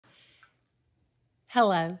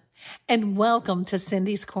Hello, and welcome to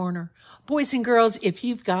Cindy's Corner. Boys and girls, if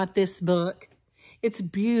you've got this book, it's a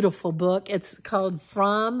beautiful book. It's called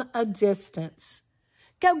From a Distance.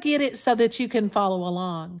 Go get it so that you can follow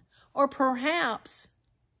along. Or perhaps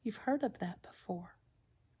you've heard of that before.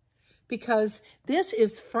 Because this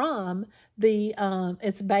is from the,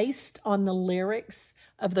 it's based on the lyrics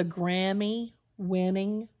of the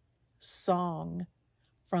Grammy-winning song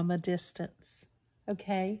From a Distance.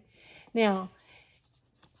 Okay? Now,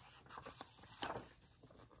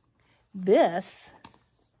 this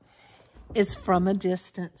is From a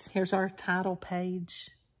Distance. Here's our title page.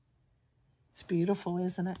 It's beautiful,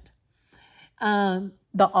 isn't it?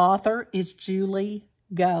 The author is Julie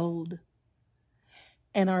Gold.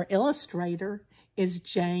 And our illustrator is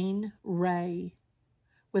Jane Ray,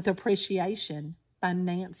 with appreciation by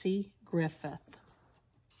Nancy Griffith.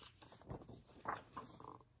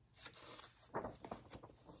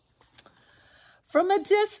 From a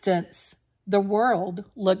distance, the world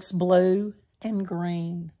looks blue and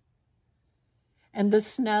green, and the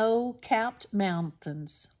snow-capped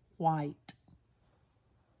mountains white.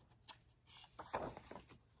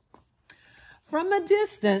 From a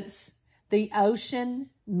distance, the ocean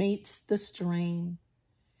meets the stream,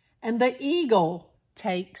 and the eagle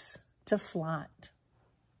takes to flight.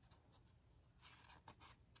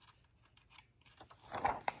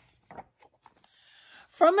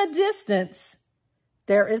 From a distance,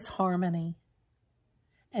 there is harmony,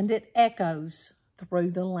 and it echoes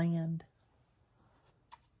through the land.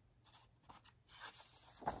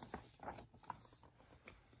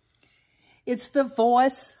 It's the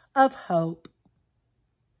voice of hope.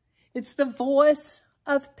 It's the voice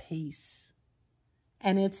of peace,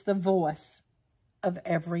 and it's the voice of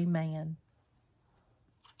every man.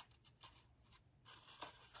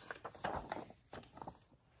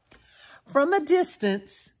 From a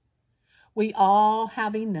distance, we all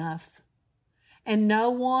have enough, and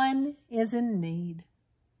no one is in need.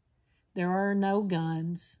 There are no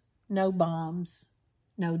guns, no bombs,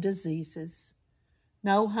 no diseases,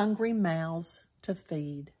 no hungry mouths to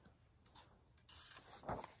feed.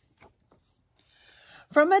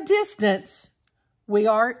 From a distance, we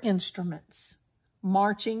are instruments,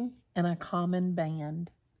 marching in a common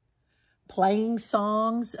band, playing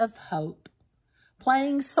songs of hope,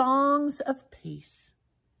 playing songs of peace.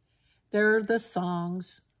 They're the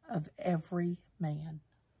songs of every man.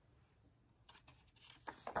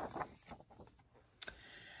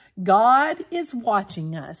 God is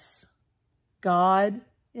watching us. God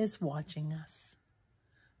is watching us.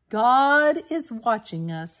 God is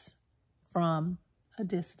watching us from a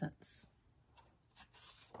distance.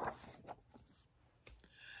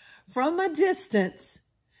 From a distance,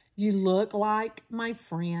 you look like my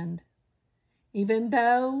friend, even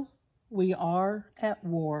though we are at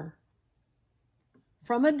war.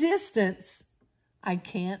 From a distance, I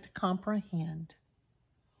can't comprehend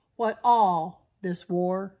what all this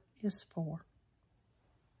war is for.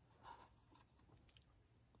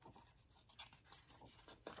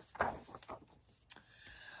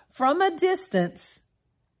 From a distance,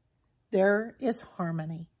 there is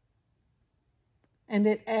harmony, and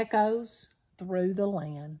it echoes through the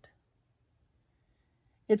land.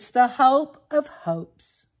 It's the hope of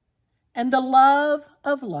hopes and the love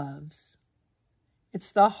of loves.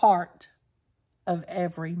 It's the heart of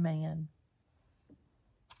every man.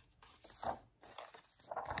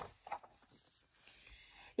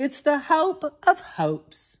 It's the hope of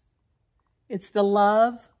hopes. It's the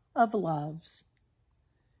love of loves.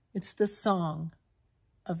 It's the song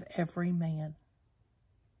of every man.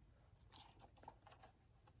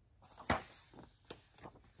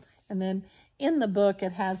 And then in the book,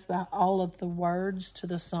 it has all of the words to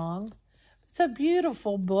the song. It's a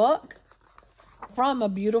beautiful book from a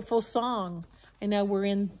beautiful song. I know we're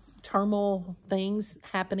in turmoil things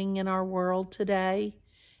happening in our world today,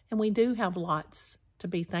 and we do have lots to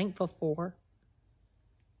be thankful for.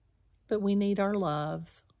 But we need our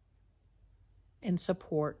love and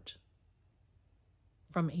support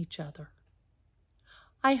from each other.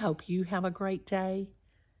 I hope you have a great day,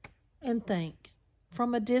 and think,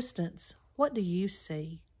 from a distance, what do you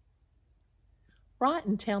see? Write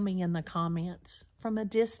and tell me in the comments, from a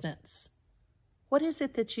distance, what is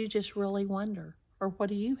it that you just really wonder? Or what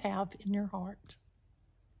do you have in your heart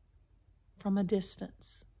from a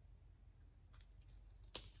distance?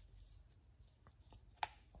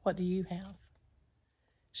 What do you have?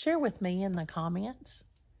 Share with me in the comments.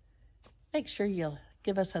 Make sure you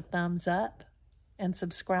give us a thumbs up and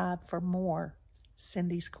subscribe for more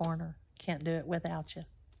Cindy's Corner. Can't do it without you.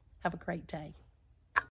 Have a great day.